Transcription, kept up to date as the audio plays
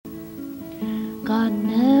God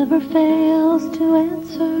never fails to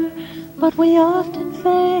answer, but we often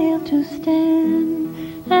fail to stand.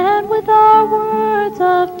 And with our words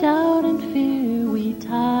of doubt and fear, we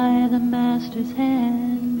tie the Master's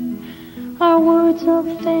hand. Our words of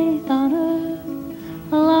faith on earth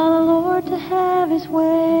allow the Lord to have His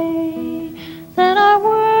way. Then our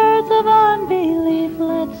words of unbelief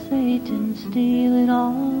let Satan steal it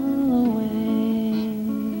all away.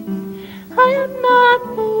 I am not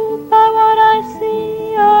moved by what I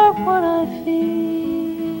see or what I feel.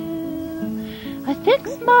 I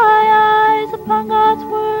fix my eyes upon God's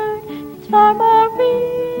word, it's far more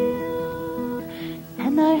real.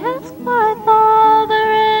 And I ask my Father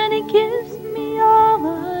and He gives me all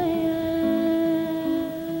I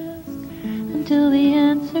ask. Until the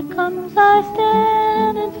answer comes, I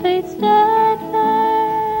stand in faith steadfast.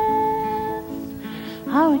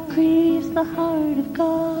 How it grieves the heart of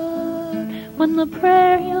God when the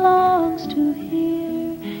prayer He longs to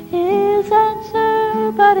hear is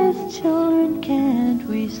answered, but His children can't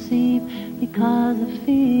receive because of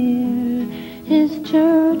fear. His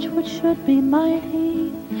church, which should be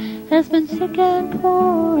mighty, has been sick and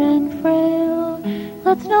poor and frail.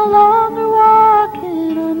 Let's no longer walk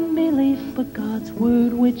in unbelief, but God's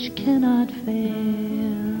word which cannot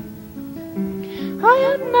fail. I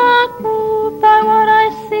am not moved by what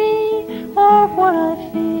I see or what I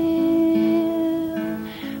feel.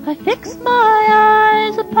 I fix my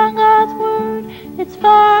eyes upon God's word, it's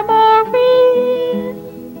far more real.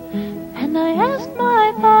 And I ask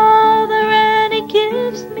my Father and He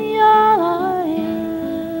gives me all I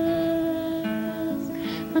ask.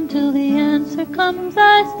 Until the answer comes,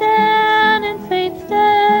 I stand in faith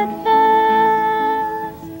steadfast.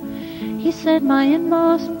 He said, my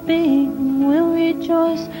inmost being will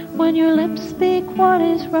rejoice when your lips speak what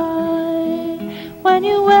is right. When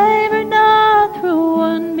you waver not through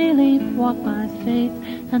unbelief, walk by faith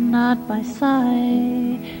and not by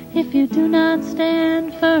sight. If you do not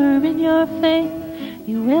stand firm in your faith,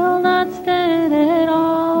 you will not stand at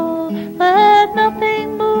all. Let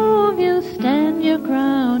nothing move you, stand your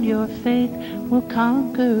ground, your faith will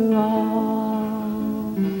conquer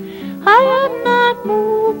all. I am not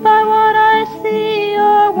moved by what I see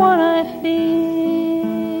or what I feel.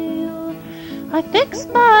 I fix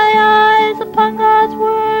my eyes upon God's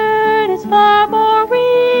word, it's far more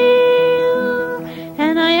real.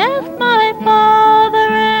 And I ask my Father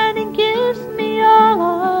and He gives me all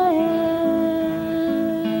I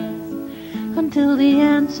ask. Until the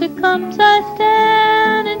answer comes, I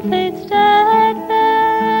stand in faith steadfast.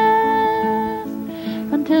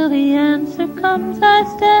 Until the answer comes, I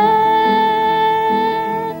stand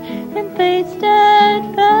in faith steadfast.